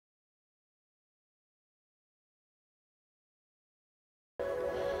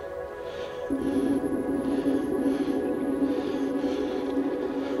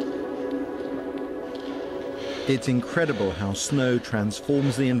It's incredible how snow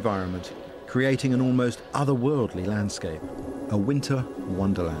transforms the environment, creating an almost otherworldly landscape, a winter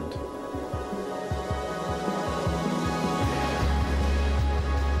wonderland.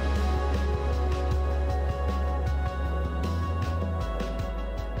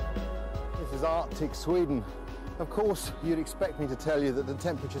 This is Arctic Sweden. Of course, you'd expect me to tell you that the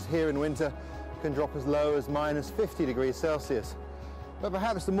temperatures here in winter can drop as low as -50 degrees Celsius. But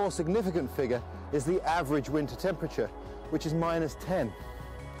perhaps the more significant figure is the average winter temperature, which is -10.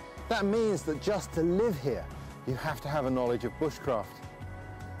 That means that just to live here, you have to have a knowledge of bushcraft.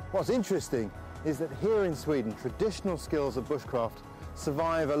 What's interesting is that here in Sweden, traditional skills of bushcraft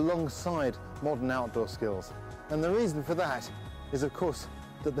survive alongside modern outdoor skills. And the reason for that is, of course,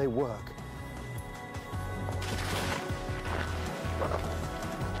 that they work.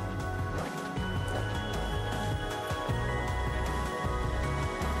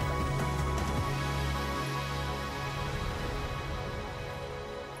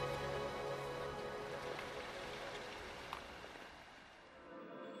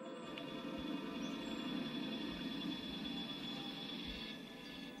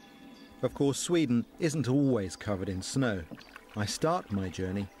 Of course, Sweden isn't always covered in snow. I start my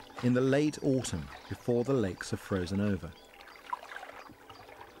journey in the late autumn, before the lakes are frozen over.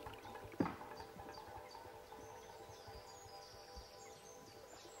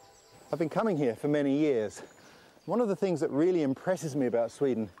 I've been coming here for many years. One of the things that really impresses me about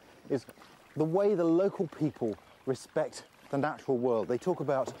Sweden is the way the local people respect the natural world. They talk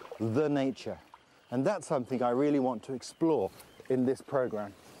about the nature, and that's something I really want to explore in this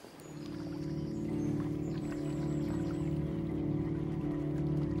program.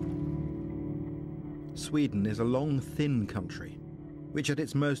 Sweden is a long, thin country, which at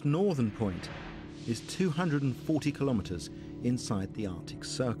its most northern point is 240 kilometres inside the Arctic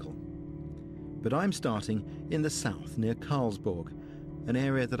Circle. But I'm starting in the south, near Karlsborg, an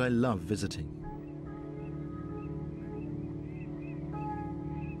area that I love visiting.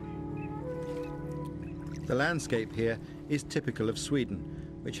 The landscape here is typical of Sweden,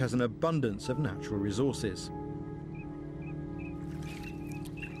 which has an abundance of natural resources.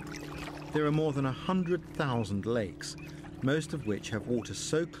 There are more than 100,000 lakes, most of which have water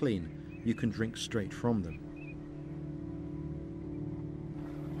so clean you can drink straight from them.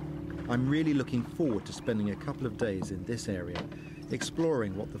 I'm really looking forward to spending a couple of days in this area,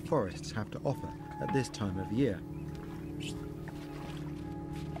 exploring what the forests have to offer at this time of year.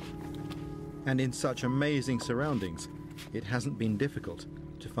 And in such amazing surroundings, it hasn't been difficult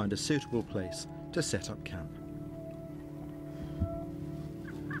to find a suitable place to set up camp.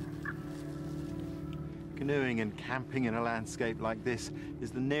 Canoeing and camping in a landscape like this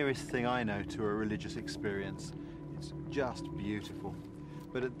is the nearest thing I know to a religious experience. It's just beautiful.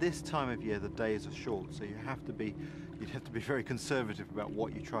 But at this time of year, the days are short, so you'd have to be very conservative about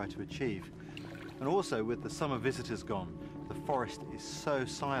what you try to achieve. And also, with the summer visitors gone, the forest is so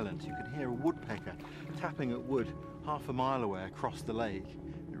silent. You can hear a woodpecker tapping at wood half a mile away across the lake.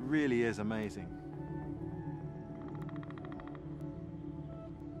 It really is amazing.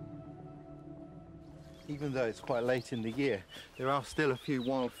 Even though it's quite late in the year, there are still a few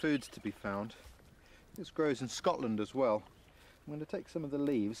wild foods to be found. This grows in Scotland as well. I'm going to take some of the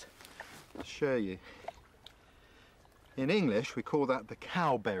leaves to show you. In English we call that the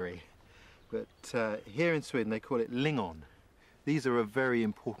cowberry, but here in Sweden they call it lingon. These are a very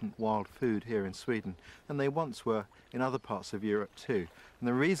important wild food here in Sweden, and they once were in other parts of Europe too. And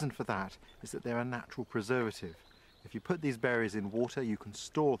the reason for that is that they're a natural preservative. If you put these berries in water, you can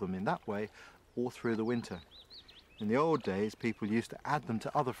store them in that way all through the winter. In the old days, people used to add them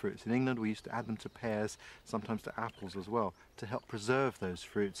to other fruits. In England, we used to add them to pears, sometimes to apples as well, to help preserve those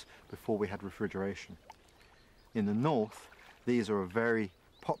fruits before we had refrigeration. In the north, these are a very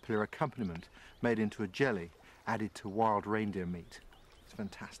popular accompaniment made into a jelly added to wild reindeer meat. It's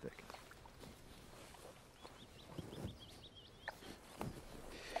fantastic.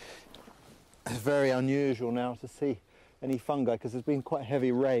 It's very unusual now to see any fungi because there's been quite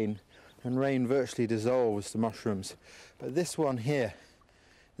heavy rain, and rain virtually dissolves the mushrooms. But this one here,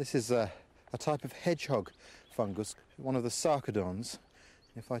 this is a type of hedgehog fungus, one of the sarcodons.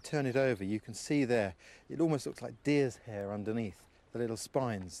 If I turn it over, you can see there, it almost looks like deer's hair underneath, the little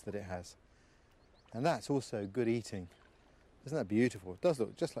spines that it has. And that's also good eating. Isn't that beautiful? It does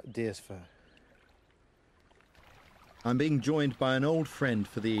look just like deer's fur. I'm being joined by an old friend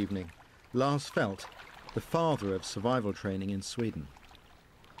for the evening, Lars Felt, the father of survival training in Sweden.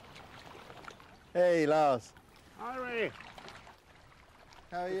 Hey, Lars. Hi, Ray.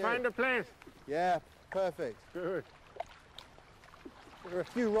 How are you? Find a place. Yeah, perfect. Good. There are a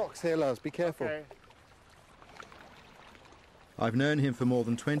few rocks here, Lars. Be careful. Okay. I've known him for more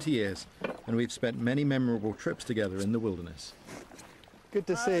than 20 years, and we've spent many memorable trips together in the wilderness. Good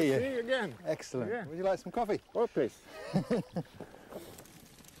to see you. See you again. Excellent. Yeah. Would you like some coffee? Oh, please.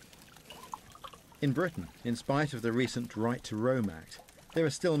 In Britain, in spite of the recent Right to Roam Act, there are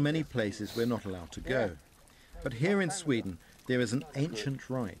still many places we're not allowed to go. But here in Sweden, there is an ancient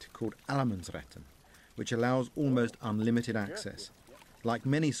right called allemansrätten, which allows almost unlimited access. Like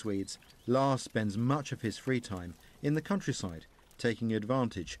many Swedes, Lars spends much of his free time in the countryside, taking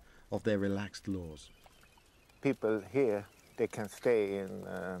advantage of their relaxed laws. People here, they can stay in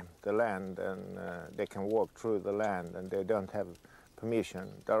the land and they can walk through the land and they don't have permission.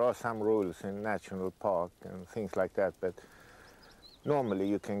 There are some rules in national park and things like that, but normally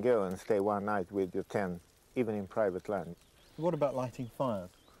you can go and stay one night with your tent, even in private land. What about lighting fires?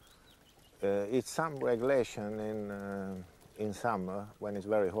 It's some regulation in summer when it's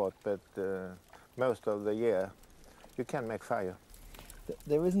very hot, but most of the year you can make fire.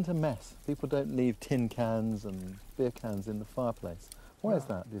 There isn't a mess. People don't leave tin cans and beer cans in the fireplace. Why is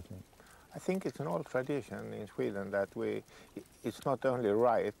that, do you think? I think it's an old tradition in Sweden that it's not only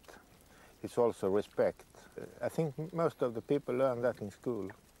right, it's also respect. I think most of the people learn that in school.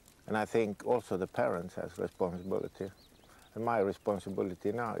 And I think also the parents have responsibility. And my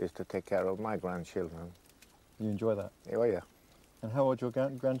responsibility now is to take care of my grandchildren. You enjoy that? Oh yeah. And how old are your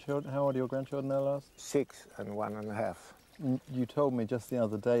grandchildren? How old are your grandchildren now, Lars? 6 and 1.5. You told me just the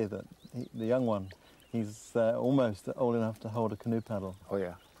other day that the young one, he's almost old enough to hold a canoe paddle. Oh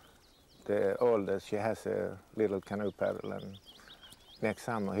yeah. The oldest, she has a little canoe paddle, and next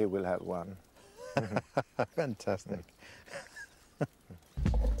summer he will have one. Fantastic. What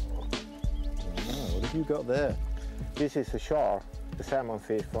have you got there? This is a char, a salmon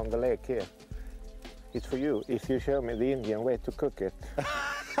fish from the lake here. It's for you, if you show me the Indian way to cook it.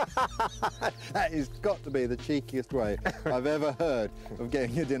 That has got to be the cheekiest way I've ever heard of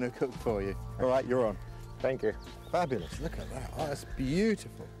getting your dinner cooked for you. All right, you're on. Thank you. Fabulous, look at that. Oh, that's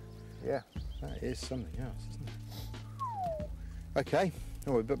beautiful. Yeah. That is something else, isn't it? Okay,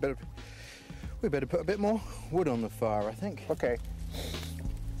 oh, we better put a bit more wood on the fire, I think. Okay.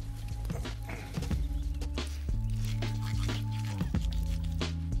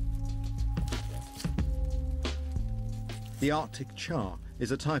 The Arctic char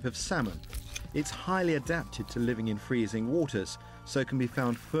is a type of salmon. It's highly adapted to living in freezing waters, so can be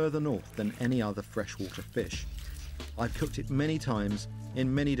found further north than any other freshwater fish. I've cooked it many times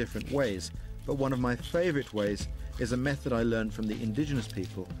in many different ways, but one of my favourite ways is a method I learned from the indigenous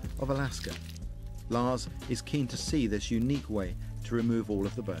people of Alaska. Lars is keen to see this unique way to remove all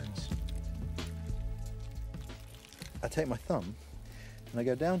of the bones. I take my thumb and I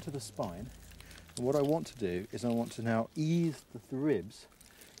go down to the spine, and what I want to do is I want to now ease the ribs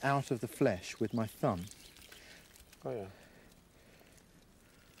out of the flesh with my thumb. Oh yeah.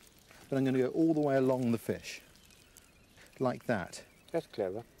 But I'm going to go all the way along the fish, like that. That's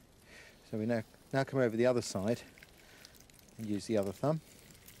clever. So we now come over the other side and use the other thumb.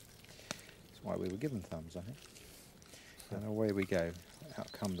 That's why we were given thumbs, I think. And away we go. Out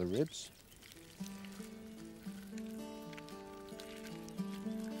come the ribs.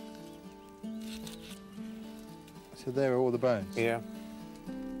 So there are all the bones. Yeah.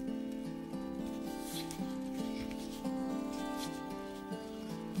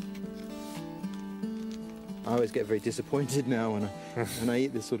 I always get very disappointed now when I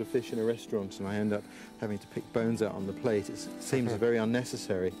eat this sort of fish in a restaurant and I end up having to pick bones out on the plate. It seems very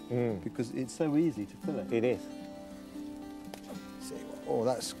unnecessary because it's so easy to fill it. It is. See, oh,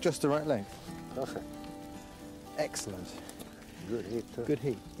 that's just the right length. Perfect. Excellent. Good heat too. Good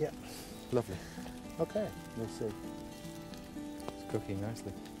heat, yeah. Lovely. Okay. We'll see. It's cooking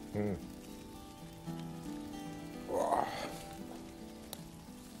nicely. Mm.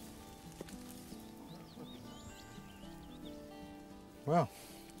 Well,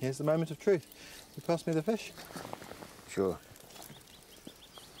 here's the moment of truth. You pass me the fish? Sure.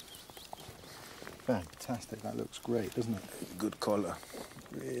 Fantastic, that looks great, doesn't it? Good color.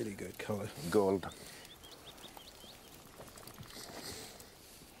 Really good colour. Gold.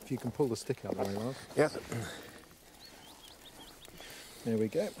 If you can pull the stick out very well. Yes. There we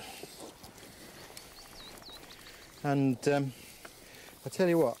go. And I tell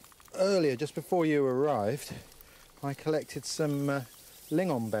you what, earlier, just before you arrived, I collected some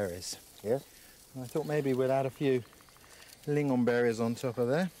lingonberries. Yes. I thought maybe we'd add a few lingonberries on top of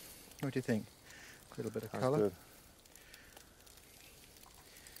there. What do you think? A little bit of colour. Good.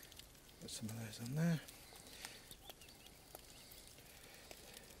 Put some of those on there.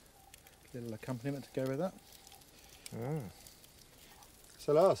 Little accompaniment to go with that. Mm.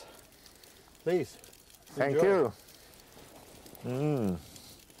 So Lars, please. Thank enjoy. you. Mm.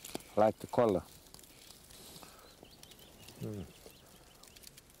 Like the color. Mm.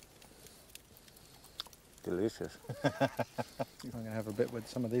 Delicious. I'm going to have a bit with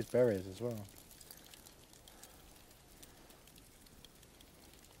some of these berries as well.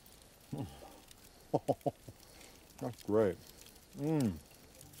 That's great.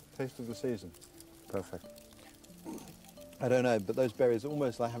 Taste of the season. Perfect. I don't know, but those berries are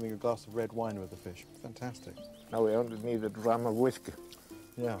almost like having a glass of red wine with the fish. Fantastic. Now we only need a drum of whiskey.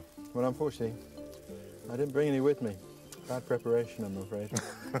 Yeah. Well, unfortunately, I didn't bring any with me. Bad preparation, I'm afraid.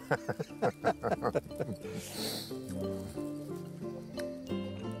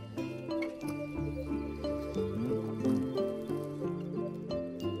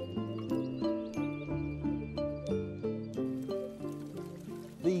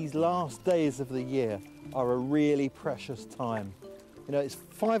 These last days of the year are a really precious time. You know, it's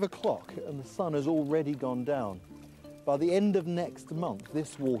 5 o'clock and the sun has already gone down. By the end of next month,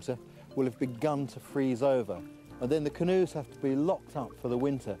 this water will have begun to freeze over, and then the canoes have to be locked up for the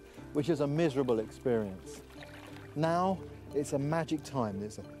winter, which is a miserable experience. Now, it's a magic time.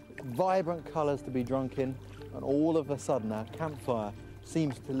 There's vibrant colours to be drunk in, and all of a sudden our campfire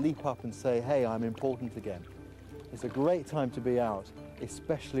seems to leap up and say, hey, I'm important again. It's a great time to be out,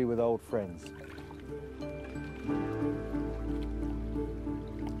 especially with old friends.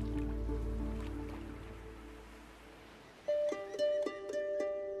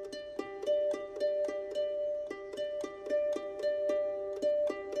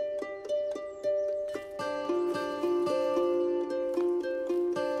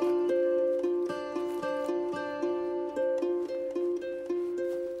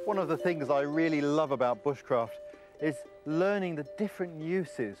 One of the things I really love about bushcraft is learning the different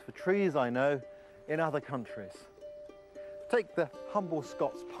uses for trees I know in other countries. Take the humble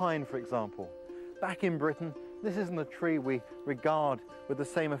Scots pine, for example. Back in Britain, this isn't a tree we regard with the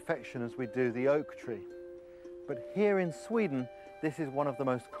same affection as we do the oak tree. But here in Sweden, this is one of the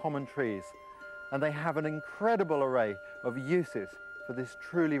most common trees, and they have an incredible array of uses for this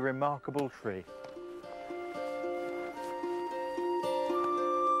truly remarkable tree.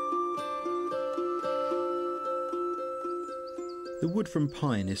 The wood from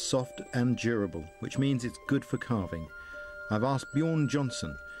pine is soft and durable, which means it's good for carving. I've asked Bjorn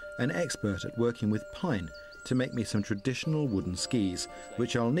Johnson, an expert at working with pine, to make me some traditional wooden skis,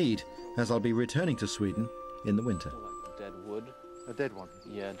 which I'll need as I'll be returning to Sweden in the winter. Like dead wood. A dead one?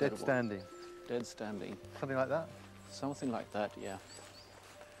 Yeah, dead standing. One. Dead standing. Something like that? Something like that, yeah.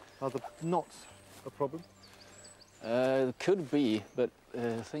 Are the knots a problem? It could be, but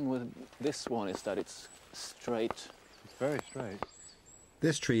the thing with this one is that it's straight. It's very straight.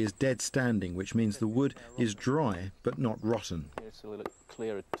 This tree is dead standing, which means the wood is dry but not rotten. It's a little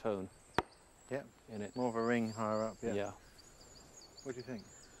clearer tone. Yeah. In it. More of a ring higher up, yeah. Yeah. What do you think?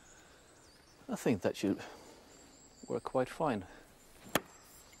 I think that should work quite fine.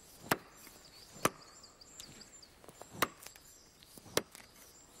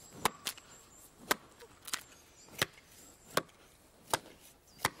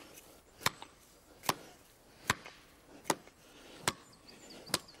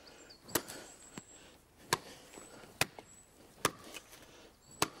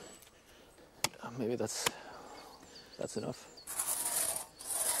 Maybe that's enough.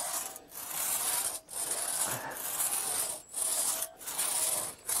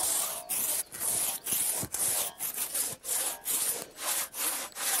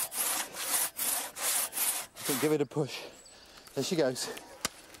 So give it a push. There she goes.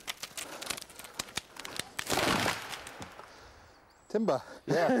 Timber.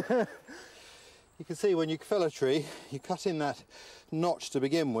 Yeah. You can see when you fell a tree, you cut in that notch to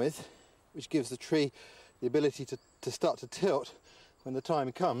begin with, which gives the tree the ability to start to tilt when the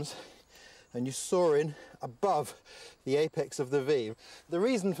time comes, and you saw in above the apex of the V. The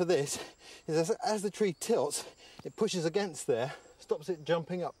reason for this is as the tree tilts, it pushes against there, stops it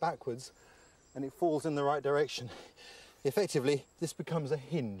jumping up backwards, and it falls in the right direction. Effectively, this becomes a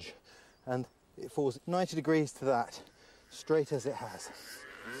hinge, and it falls 90 degrees to that, straight as it has.